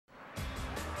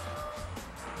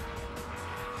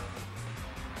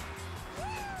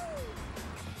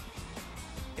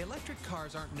Electric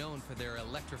cars aren't known for their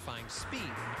electrifying speed.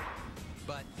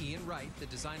 But Ian Wright, the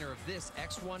designer of this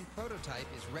X1 prototype,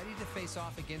 is ready to face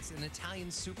off against an Italian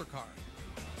supercar.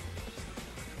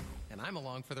 And I'm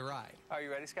along for the ride. Are you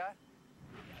ready, Scott?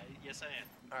 Yes, I am.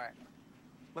 All right.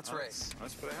 Let's race.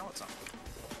 Let's put our helmets on.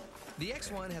 The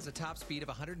X1 has a top speed of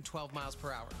 112 miles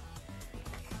per hour.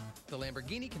 The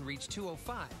Lamborghini can reach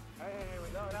 205. Hey,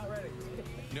 no, not ready.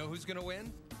 Know who's going to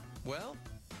win? Well,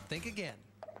 think again.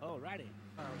 Alrighty.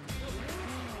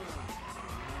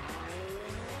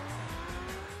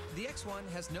 The X1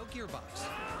 has no gearbox,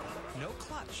 no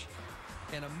clutch,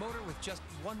 and a motor with just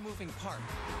one moving part.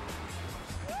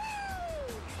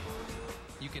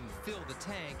 You can fill the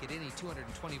tank at any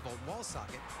 220-volt wall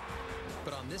socket,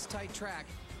 but on this tight track,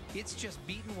 it's just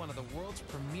beaten one of the world's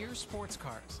premier sports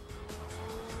cars.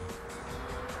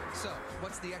 So,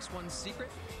 what's the X1's secret?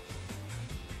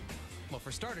 Well,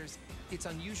 for starters, its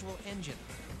unusual engine.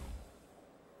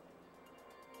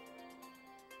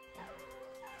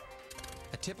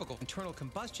 A typical internal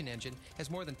combustion engine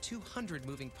has more than 200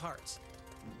 moving parts.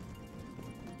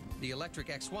 The electric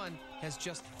X1 has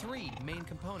just 3 main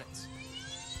components: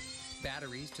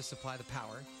 batteries to supply the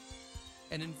power,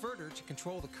 an inverter to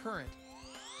control the current,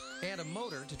 and a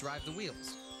motor to drive the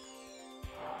wheels.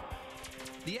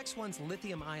 The X1's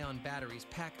lithium-ion batteries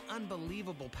pack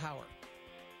unbelievable power.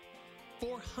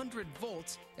 400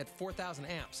 volts at 4,000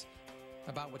 amps,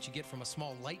 about what you get from a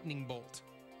small lightning bolt.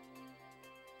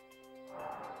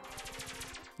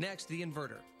 Next, the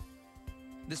inverter.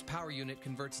 This power unit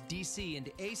converts DC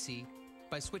into AC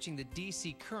by switching the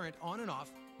DC current on and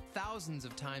off thousands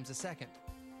of times a second.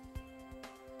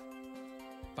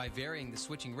 By varying the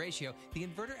switching ratio, the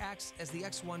inverter acts as the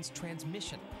X1's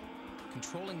transmission,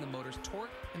 controlling the motor's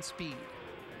torque and speed.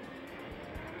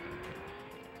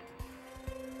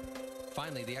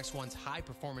 Finally, the X1's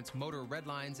high-performance motor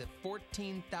redlines at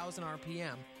 14,000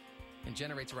 RPM and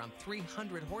generates around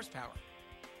 300 horsepower.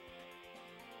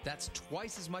 That's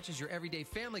twice as much as your everyday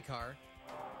family car,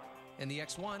 and the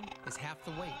X1 is half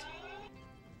the weight.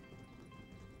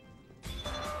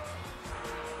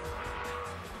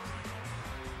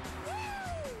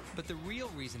 But the real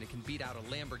reason it can beat out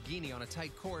a Lamborghini on a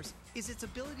tight course is its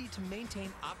ability to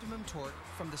maintain optimum torque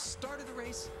from the start of the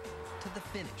race to the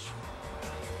finish.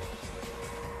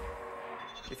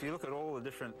 If you look at all the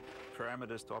different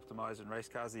parameters to optimize in race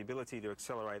cars, the ability to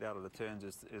accelerate out of the turns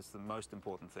is the most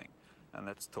important thing, and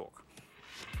that's torque.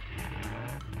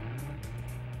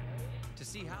 To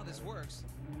see how this works,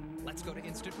 let's go to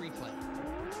instant replay.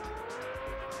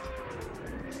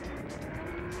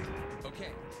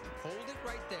 Okay, hold it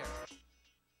right there.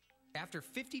 After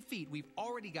 50 feet, we've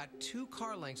already got 2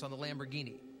 car lengths on the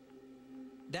Lamborghini.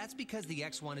 That's because the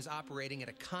X1 is operating at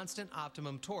a constant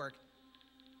optimum torque,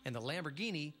 and the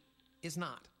Lamborghini is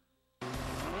not.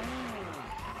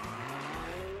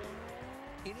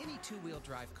 In any 2-wheel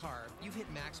drive car, you hit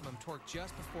maximum torque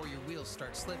just before your wheels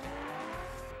start slipping.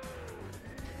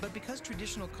 But because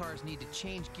traditional cars need to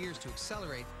change gears to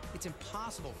accelerate, it's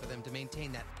impossible for them to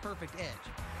maintain that perfect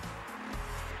edge,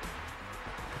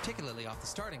 particularly off the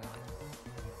starting line.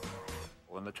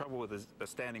 And the trouble with a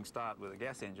standing start with a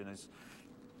gas engine is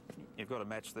you've got to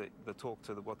match the torque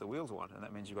to what the wheels want, and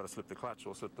that means you've got to slip the clutch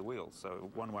or slip the wheels. So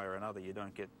one way or another, you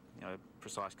don't get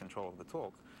precise control of the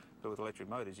torque. But with electric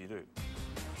motors, you do.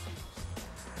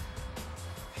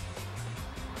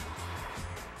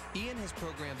 Ian has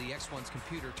programmed the X1's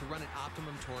computer to run at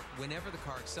optimum torque whenever the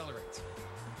car accelerates,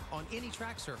 on any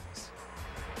track surface.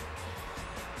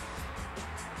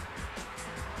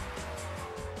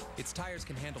 Its tires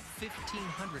can handle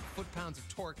 1,500 foot-pounds of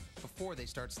torque before they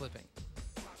start slipping.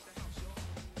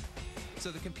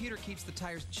 So the computer keeps the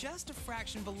tires just a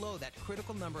fraction below that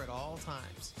critical number at all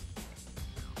times.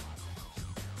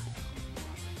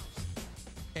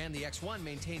 And the X1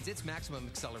 maintains its maximum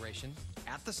acceleration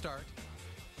at the start,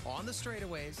 on the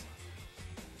straightaways,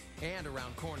 and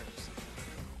around corners.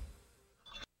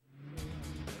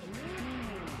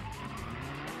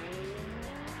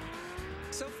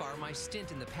 So far, my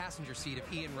stint in the passenger seat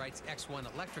of Ian Wright's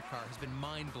X1 electric car has been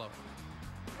mind-blowing.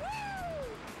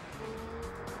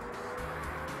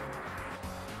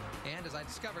 And as I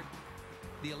discovered,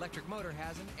 the electric motor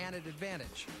has an added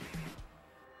advantage.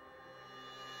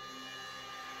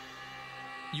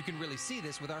 You can really see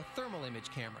this with our thermal image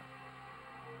camera.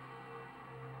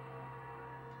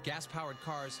 Gas-powered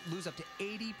cars lose up to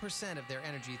 80% of their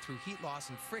energy through heat loss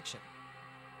and friction.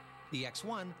 The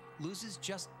X1 loses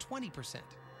just 20%.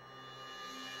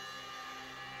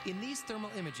 In these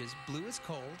thermal images, blue is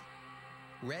cold,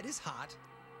 red is hot,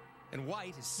 and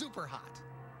white is super hot.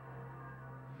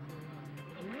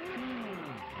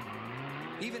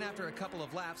 Even after a couple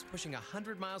of laps pushing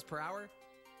 100 miles per hour,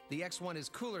 the X1 is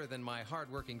cooler than my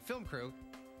hard-working film crew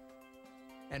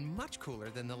and much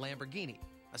cooler than the Lamborghini,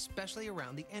 especially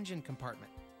around the engine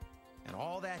compartment. And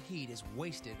all that heat is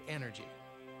wasted energy.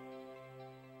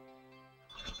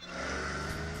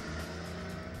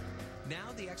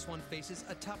 Now the X1 faces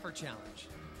a tougher challenge.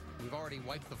 We've already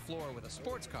wiped the floor with a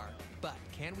sports car, but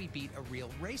can we beat a real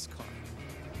race car?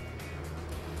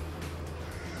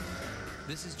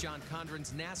 This is John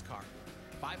Condren's NASCAR,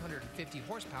 550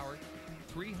 horsepower,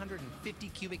 350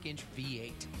 cubic inch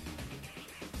V8.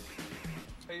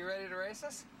 Are you ready to race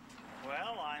us?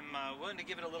 Well, I'm willing to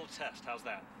give it a little test. How's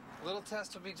that? A little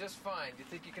test will be just fine. Do you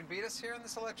think you can beat us here in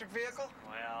this electric vehicle?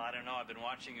 Well, I don't know. I've been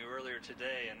watching you earlier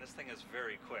today, and this thing is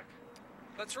very quick.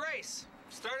 Let's race.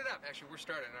 Start it up. Actually, we're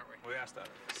starting, aren't we? We are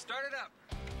starting. Start it up.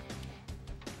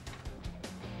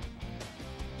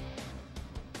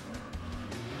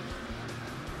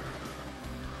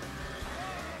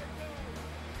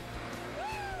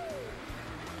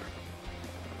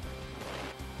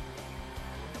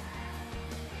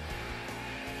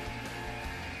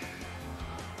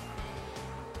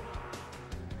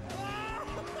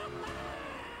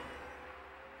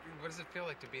 What does it feel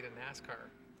like to beat a NASCAR?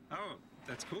 Oh,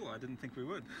 that's cool. I didn't think we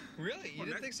would. Really? You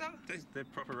didn't think so? They're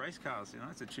proper race cars, you know.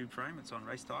 It's a tube frame. It's on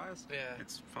race tires. Yeah.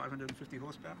 It's 550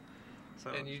 horsepower. So.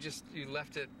 And you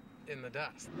left it in the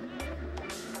dust.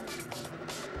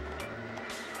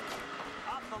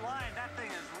 Off the line, that thing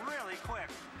is really quick.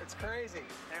 It's crazy.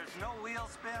 There's no wheel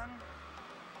spin.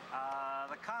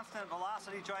 The constant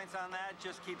velocity joints on that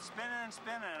just keep spinning and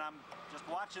spinning, and I'm just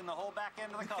watching the whole back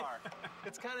end of the car.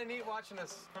 It's kind of neat watching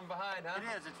us from behind, huh?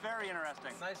 It is. It's very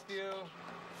interesting. Nice view.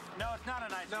 No, it's not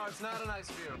a nice view. No, it's not a nice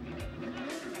view.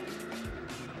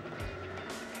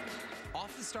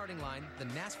 Off the starting line, the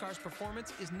NASCAR's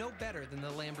performance is no better than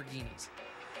the Lamborghini's.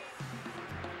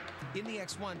 In the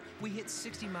X1, we hit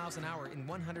 60 miles an hour in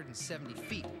 170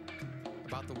 feet,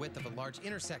 about the width of a large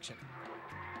intersection.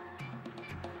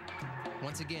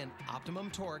 Once again,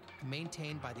 optimum torque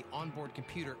maintained by the onboard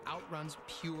computer outruns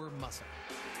pure muscle.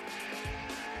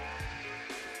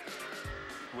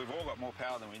 We've all got more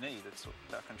power than we need. It's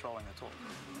about controlling the torque.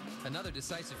 Another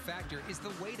decisive factor is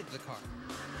the weight of the car.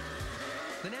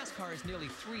 The NASCAR is nearly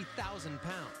 3,000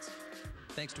 pounds.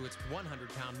 Thanks to its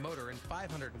 100-pound motor and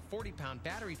 540-pound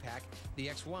battery pack, the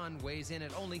X1 weighs in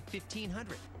at only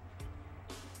 1,500.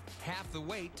 Half the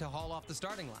weight to haul off the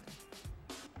starting line.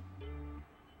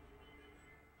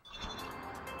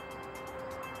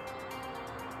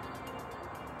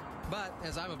 But,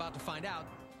 as I'm about to find out,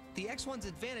 the X1's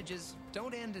advantages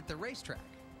don't end at the racetrack.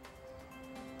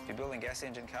 If you're building gas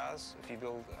engine cars, if you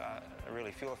build a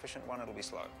really fuel efficient one, it'll be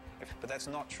slow. But that's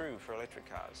not true for electric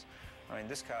cars. I mean,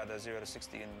 this car does 0 to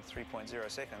 60 in 3.0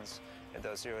 seconds. It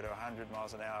does 0 to 100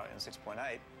 miles an hour in 6.8,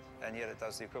 and yet it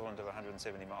does the equivalent of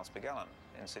 170 miles per gallon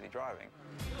in city driving.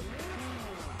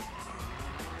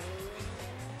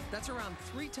 That's around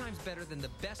 3 times better than the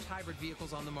best hybrid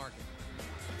vehicles on the market.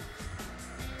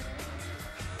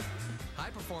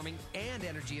 High-performing and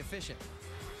energy efficient.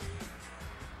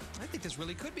 I think this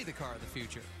really could be the car of the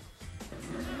future.